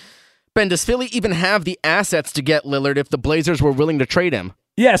Simmons. Ben, does Philly even have the assets to get Lillard if the Blazers were willing to trade him?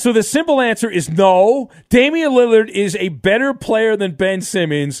 Yeah, so the simple answer is no. Damian Lillard is a better player than Ben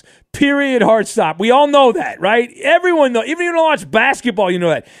Simmons, period, hard stop. We all know that, right? Everyone knows. Even if you don't watch basketball, you know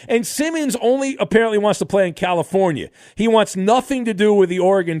that. And Simmons only apparently wants to play in California. He wants nothing to do with the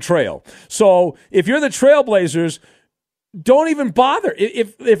Oregon Trail. So if you're the Trailblazers, don't even bother.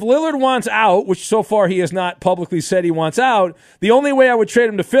 If Lillard wants out, which so far he has not publicly said he wants out, the only way I would trade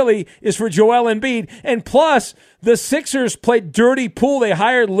him to Philly is for Joel Embiid. And plus, the Sixers played dirty pool. They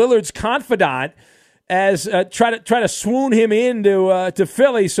hired Lillard's confidant as try to swoon him into to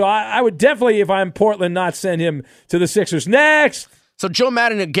Philly. So I would definitely, if I'm Portland, not send him to the Sixers. Next. So Joe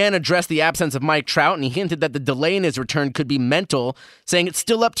Madden again addressed the absence of Mike Trout, and he hinted that the delay in his return could be mental, saying it's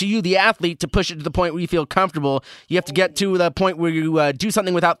still up to you, the athlete, to push it to the point where you feel comfortable. You have to get to the point where you do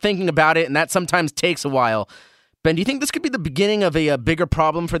something without thinking about it, and that sometimes takes a while. Ben, do you think this could be the beginning of a bigger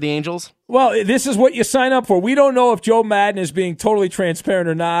problem for the Angels? Well, this is what you sign up for. We don't know if Joe Madden is being totally transparent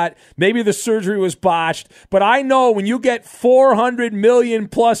or not. Maybe the surgery was botched. But I know when you get $400 million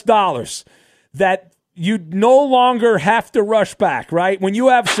plus that you no longer have to rush back, right? When you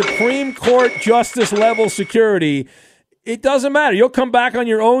have Supreme Court justice level security, it doesn't matter. You'll come back on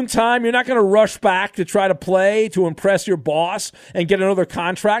your own time. You're not going to rush back to try to play to impress your boss and get another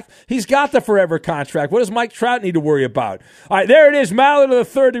contract. He's got the forever contract. What does Mike Trout need to worry about? All right, there it is. Mallard to the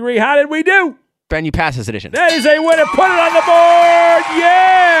third degree. How did we do? Ben, you passed this edition. That is a winner. Put it on the board.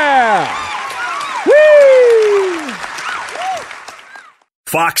 Yeah. Woo!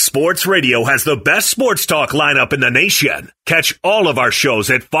 Fox Sports Radio has the best sports talk lineup in the nation. Catch all of our shows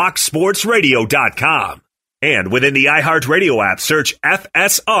at foxsportsradio.com. And within the iHeartRadio app, search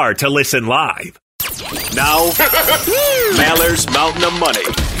FSR to listen live. Now, Mallers Mountain of Money.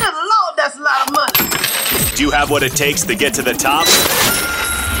 Good Lord, that's a lot of money. Do you have what it takes to get to the top?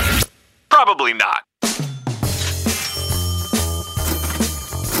 Probably not.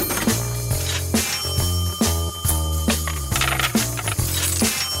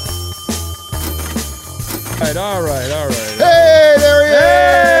 All right. Hey, there he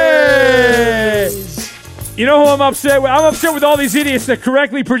is! You know who I'm upset with? I'm upset with all these idiots that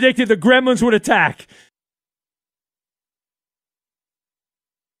correctly predicted the Gremlins would attack.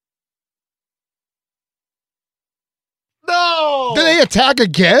 No! Did they attack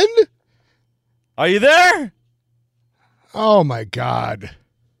again? Are you there? Oh, my God.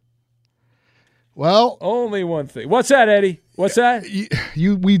 Well, only one thing. What's that, Eddie? What's that?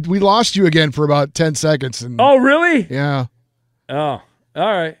 We lost you again for about 10 seconds. And, oh, really? Yeah. Oh, all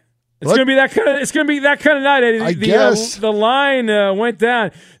right. It's gonna be that kind of. It's gonna be that kind of night, Eddie. I guess the line went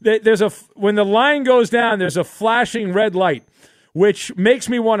down. When the line goes down, there's a flashing red light, which makes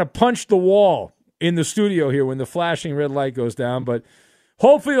me want to punch the wall in the studio here when the flashing red light goes down. But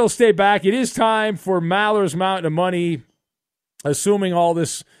hopefully it'll stay back. It is time for Maller's Mountain of Money, assuming all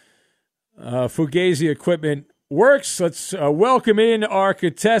this Fugazi equipment works. Let's welcome in our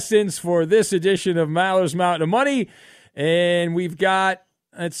contestants for this edition of Maller's Mountain of Money. And we've got,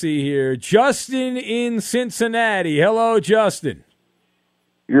 let's see here, Justin in Cincinnati. Hello, Justin.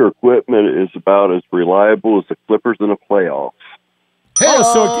 Your equipment is about as reliable as the Clippers in the playoffs.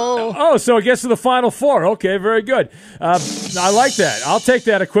 So it gets to the Final Four. Okay, very good. I like that. I'll take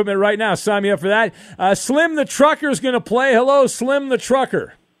that equipment right now. Sign me up for that. Slim the Trucker is going to play. Hello, Slim the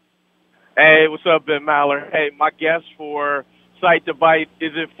Trucker. Hey, what's up, Ben Maller? Hey, my guess for Sight to Bite,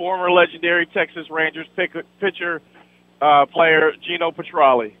 is it former legendary Texas Rangers pitcher, player Gino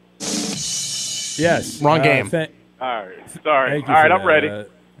Petralli? Yes. Wrong game. All right. Sorry. All right, I'm ready.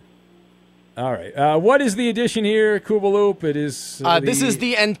 All right. What is the edition here, Kubaloop? It is. This is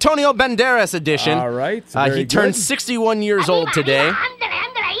the Antonio Banderas edition. All right. He turned 61 years old today.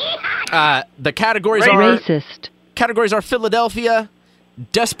 The categories categories are Philadelphia,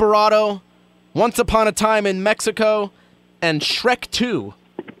 Desperado, Once Upon a Time in Mexico, and Shrek 2.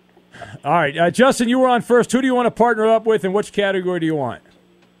 All right. Justin, you were on first. Who do you want to partner up with, and which category do you want?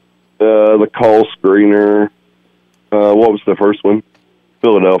 The call screener. What was the first one?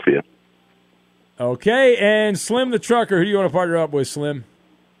 Philadelphia. Okay, and Slim the Trucker, who do you want to partner up with, Slim?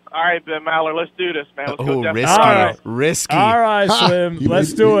 All right, Ben Maller, let's do this, man. Let's go risky. All right, Slim,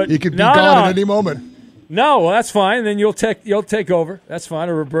 let's do it. You could be gone at any moment. No, well, that's fine. Then you'll take over. That's fine,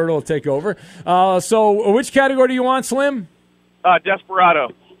 or Roberto will take over. So which category do you want, Slim?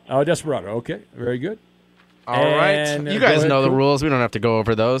 Desperado. Oh, Desperado. Okay, very good. All right. You guys know the rules. We don't have to go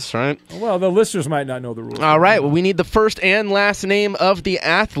over those, right? Well, the listeners might not know the rules. All right. Well, we need the first and last name of the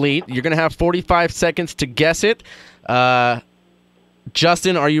athlete. You're going to have 45 seconds to guess it.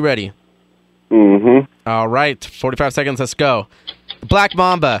 Justin, are you ready? Mm-hmm. All right. 45 seconds. Let's go. Black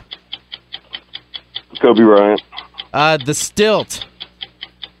Mamba. Kobe Bryant. The Stilt.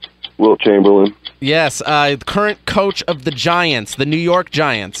 Wilt Chamberlain. Yes. The current coach of the Giants, the New York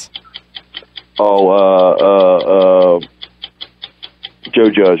Giants. Joe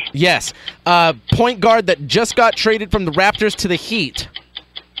Judge. Yes. Point guard that just got traded from the Raptors to the Heat.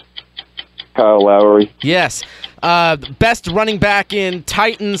 Kyle Lowry. Yes. Best running back in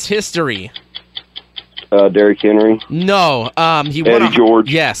Titans history. Derrick Henry. No. He Eddie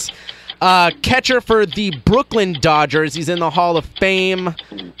George. Yes. Catcher for the Brooklyn Dodgers. He's in the Hall of Fame.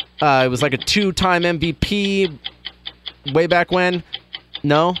 It was like a 2-time MVP way back when.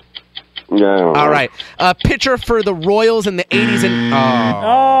 No? No. All right. Pitcher for the Royals in the 80s.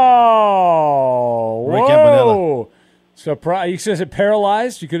 Rick Campanella. Surprise! He says it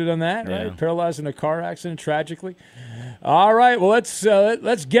paralyzed. You could have done that, right? Paralyzed in a car accident, tragically. All right. Well,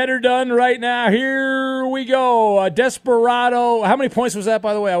 let's get her done right now. Here we go. Desperado. How many points was that,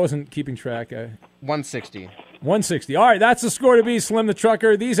 by the way? I wasn't keeping track. 160. 160. All right. That's the score to be, Slim the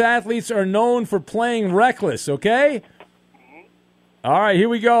Trucker. These athletes are known for playing reckless. Okay. All right, here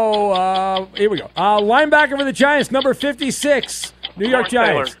we go. Linebacker for the Giants, number 56, New York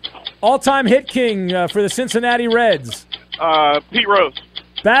Giants. All-time hit king for the Cincinnati Reds. Pete Rose.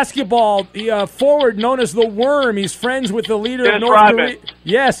 Basketball, forward known as the Worm. He's friends with the leader Dennis of North Rodman. Korea.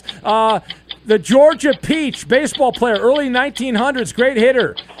 Yes. The Georgia Peach, baseball player, early 1900s, great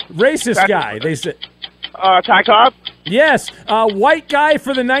hitter. Racist guy, they said. Ty Cobb? Yes. White guy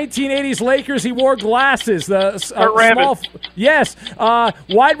for the 1980s Lakers. He wore glasses. Yes.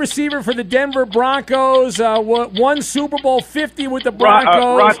 Wide receiver for the Denver Broncos. Won Super Bowl 50 with the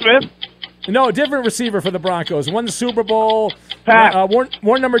Broncos. Ron Smith? No, different receiver for the Broncos. Won the Super Bowl. Pat.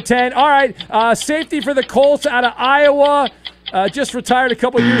 Wore number 10. All right. Safety for the Colts out of Iowa. Just retired a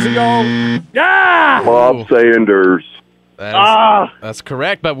couple years ago. Ah! Bob Sanders. That's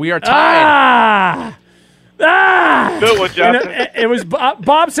correct, but we are tied. Good one, Justin. It was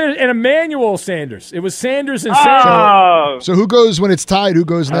Bob Sanders and Emmanuel Sanders. It was Sanders and Sanders. So who goes when it's tied? Who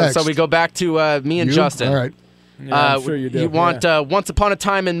goes next? So we go back to me and You? Justin. All right. Yeah, I'm sure you do. You want Once Upon a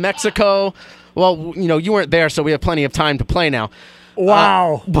Time in Mexico? Well, you weren't there, so we have plenty of time to play now.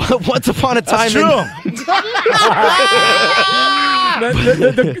 Wow. Once Upon a Time The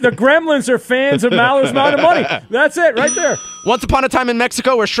Gremlins are fans of Maller's Mountain of Money. That's it, right there. Once Upon a Time in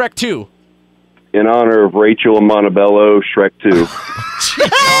Mexico or Shrek 2? In honor of Rachel and Montebello, Shrek 2.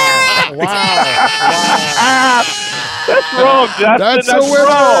 Wow. That's wrong, Justin. That's a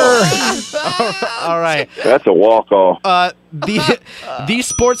winner. All right. That's a walk-off. These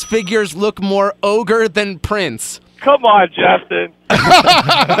sports figures look more ogre than Prince. Come on, Justin.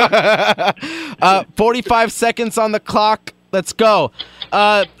 45 seconds on the clock. Let's go.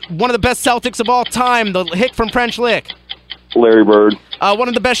 One of the best Celtics of all time, the Hick from French Lick. Larry Bird. One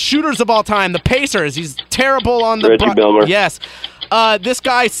of the best shooters of all time, the Pacers. He's terrible on the... Reggie Miller. Yes. This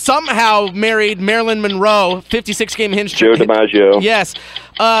guy somehow married Marilyn Monroe, 56-game hinge. Joe DiMaggio. Yes.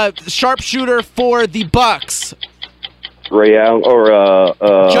 Sharpshooter for the Bucks. Ray Allen, or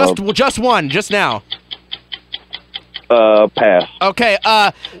Just one, just now. pass. Okay,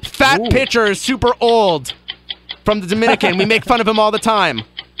 fat pitcher, super old, from the Dominican. We make fun of him all the time.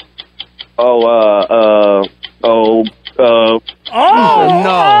 No. Don't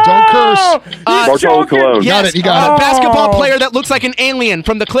curse. Bartolo Colon. Yes, Got it. He got a it. basketball player that looks like an alien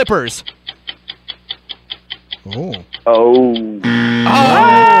from the Clippers. Oh. Oh.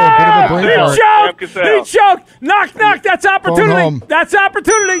 Oh, bit of a brain fart. He choked. Knock, knock. That's Phone opportunity. home. That's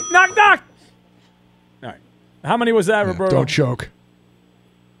opportunity. Knock, knock. All right. How many was that, Roberto? Don't choke.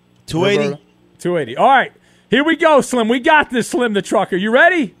 280. 280. All right. Here we go, Slim. We got this, Slim the Trucker. You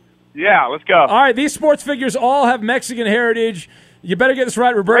ready? Yeah, let's go. All right. These sports figures all have Mexican heritage. You better get this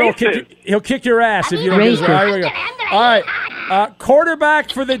right, Roberto. He'll kick your ass if you don't get this right. Here we go. All right. Quarterback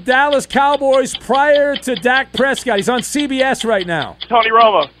for the Dallas Cowboys prior to Dak Prescott. He's on CBS right now. Tony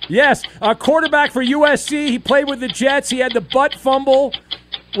Romo. Yes. Quarterback for USC. He played with the Jets. He had the butt fumble.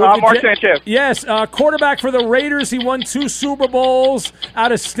 Mark Sanchez. Yes. Quarterback for the Raiders. He won 2 Super Bowls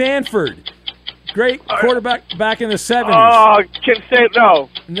out of Stanford. Great quarterback back in the 70s. Can say no.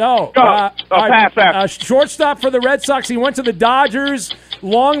 No. Go. Pass. Shortstop for the Red Sox. He went to the Dodgers.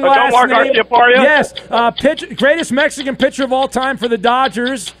 Long last Omar name. Garciaparra? Yes. Greatest Mexican pitcher of all time for the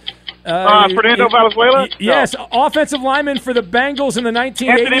Dodgers. Fernando Valenzuela? Yes. Offensive lineman for the Bengals in the 1980s.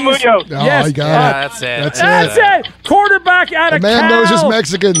 Anthony Munoz. Yes. he got it. That's it. Quarterback out The of man Cal. knows his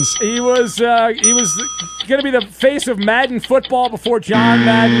Mexicans. He was going to be the face of Madden football before John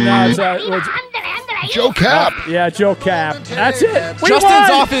Madden. Joe Cap. Yeah, Joe Cap. That's it. We Justin's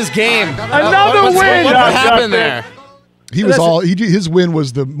won. off his game. Another win. What happened there? He was all. His win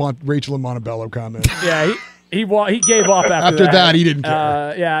was the Rachel and Montebello comment. Yeah, He gave up After that, he didn't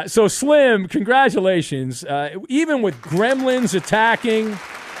care. Yeah. So, Slim, congratulations. Even with gremlins attacking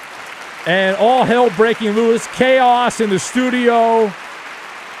and all hell breaking loose, chaos in the studio,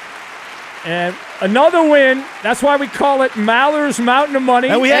 and another win. That's why we call it Maller's Mountain of Money.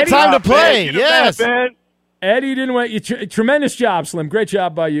 And we had time to play. Yes. Eddie didn't win. Tremendous job, Slim. Great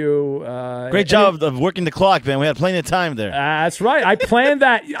job by you. Great job of working the clock, man. We had plenty of time there. That's right. I planned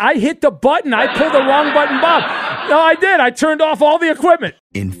that. I hit the button. I pulled the wrong button, Bob. No, I did. I turned off all the equipment.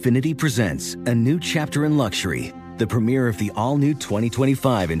 Infiniti presents a new chapter in luxury. The premiere of the all-new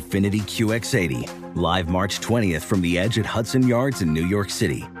 2025 Infiniti QX80. Live March 20th from the Edge at Hudson Yards in New York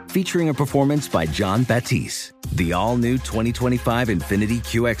City. Featuring a performance by John Batiste. The all-new 2025 Infiniti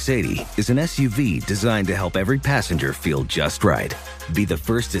QX80 is an SUV designed to help every passenger feel just right. Be the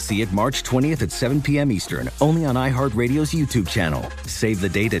first to see it March 20th at 7 p.m. Eastern, only on iHeartRadio's YouTube channel. Save the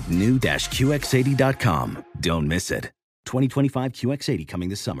date at new-QX80.com. Don't miss it. 2025 QX80 coming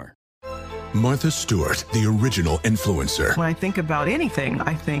this summer. Martha Stewart, the original influencer. When I think about anything,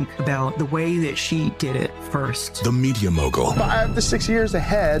 I think about the way that she did it first. The media mogul. 5 to 6 years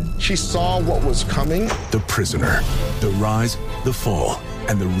ahead, she saw what was coming. The prisoner. The rise, the fall,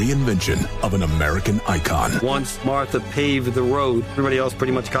 and the reinvention of an American icon. Once Martha paved the road, everybody else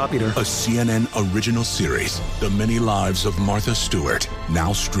pretty much copied her. A CNN original series, The Many Lives of Martha Stewart,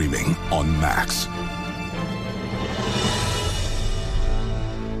 now streaming on Max.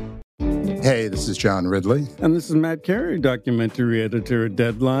 Hey, this is John Ridley. And this is Matt Carey, documentary editor at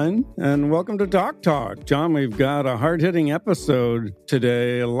Deadline. And welcome to Doc Talk. John, we've got a hard-hitting episode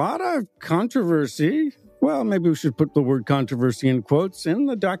today. A lot of controversy. Well, maybe we should put the word controversy in quotes in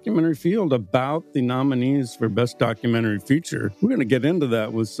the documentary field about the nominees for Best Documentary Feature. We're going to get into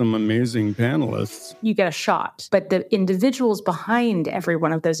that with some amazing panelists. You get a shot, but the individuals behind every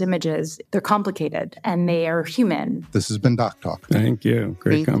one of those images, they're complicated and they are human. This has been Doc Talk. Thank you.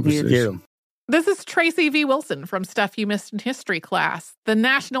 Great conversation. You. This is Tracy V. Wilson from Stuff You Missed in History class. The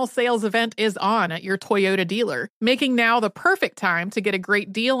national sales event is on at your Toyota dealer, making now the perfect time to get a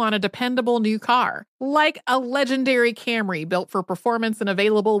great deal on a dependable new car. Like a legendary Camry built for performance and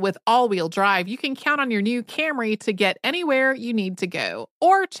available with all-wheel drive, you can count on your new Camry to get anywhere you need to go.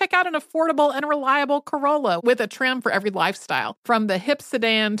 Or check out an affordable and reliable Corolla with a trim for every lifestyle. From the hip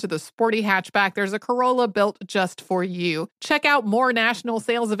sedan to the sporty hatchback, there's a Corolla built just for you. Check out more national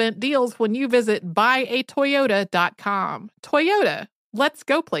sales event deals when you visit buyatoyota.com. Toyota, let's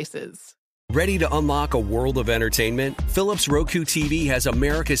go places. Ready to unlock a world of entertainment? Philips Roku TV has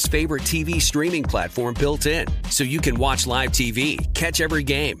America's favorite TV streaming platform built in, so you can watch live TV, catch every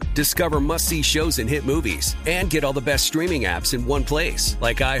game, discover must-see shows and hit movies, and get all the best streaming apps in one place,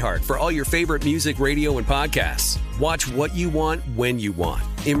 like iHeart for all your favorite music, radio, and podcasts. Watch what you want, when you want.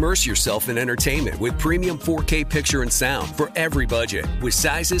 Immerse yourself in entertainment with premium 4K picture and sound for every budget, with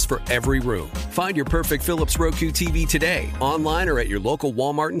sizes for every room. Find your perfect Philips Roku TV today, online or at your local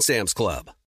Walmart and Sam's Club.